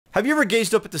Have you ever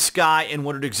gazed up at the sky and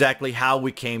wondered exactly how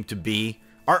we came to be?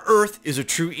 Our Earth is a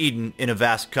true Eden in a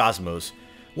vast cosmos.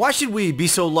 Why should we be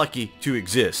so lucky to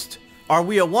exist? Are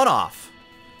we a one-off?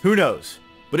 Who knows?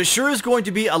 But it sure is going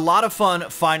to be a lot of fun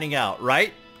finding out,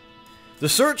 right? The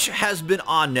search has been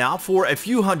on now for a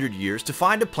few hundred years to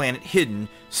find a planet hidden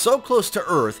so close to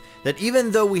Earth that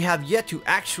even though we have yet to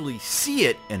actually see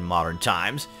it in modern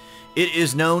times, it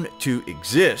is known to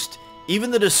exist.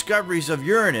 Even the discoveries of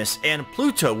Uranus and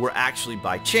Pluto were actually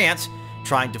by chance,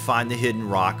 trying to find the hidden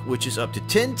rock, which is up to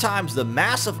 10 times the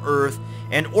mass of Earth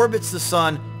and orbits the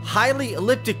Sun highly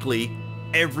elliptically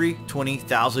every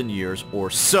 20,000 years or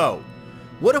so.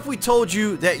 What if we told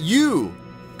you that you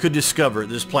could discover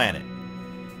this planet?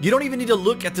 You don't even need to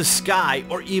look at the sky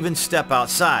or even step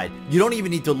outside. You don't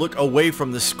even need to look away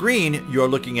from the screen you're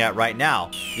looking at right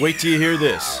now. Wait till you hear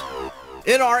this.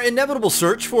 In our inevitable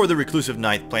search for the reclusive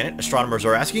ninth planet, astronomers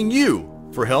are asking you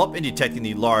for help in detecting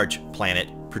the large planet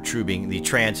protruding the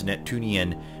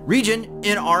trans-Neptunian region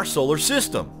in our solar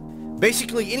system.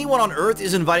 Basically, anyone on Earth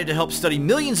is invited to help study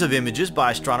millions of images by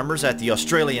astronomers at the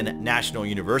Australian National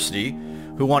University,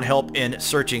 who want help in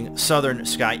searching southern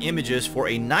sky images for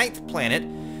a ninth planet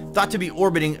thought to be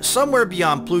orbiting somewhere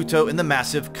beyond Pluto in the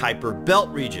massive Kuiper Belt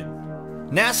region.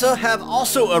 NASA have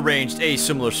also arranged a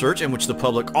similar search in which the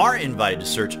public are invited to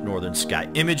search northern sky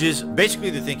images. Basically,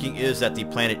 the thinking is that the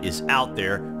planet is out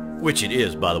there, which it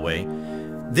is, by the way.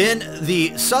 Then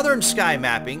the southern sky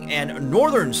mapping and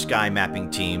northern sky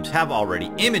mapping teams have already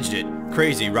imaged it.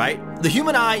 Crazy, right? The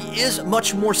human eye is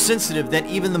much more sensitive than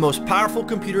even the most powerful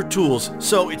computer tools,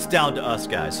 so it's down to us,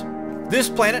 guys. This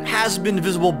planet has been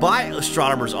visible by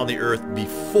astronomers on the Earth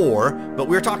before, but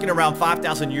we're talking around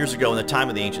 5,000 years ago in the time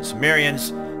of the Ancient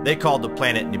Sumerians. They called the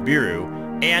planet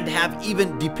Nibiru, and have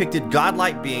even depicted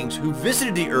godlike beings who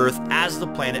visited the Earth as the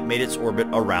planet made its orbit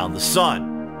around the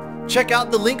Sun. Check out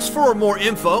the links for more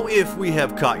info if we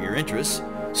have caught your interest.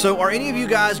 So are any of you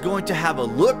guys going to have a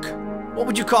look? What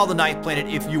would you call the ninth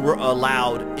planet if you were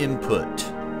allowed input?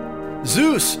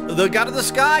 Zeus, the god of the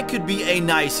sky, could be a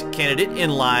nice candidate in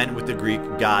line with the Greek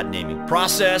god naming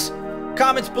process.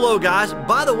 Comments below, guys.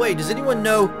 By the way, does anyone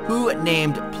know who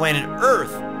named planet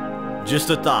Earth? Just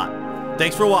a thought.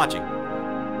 Thanks for watching.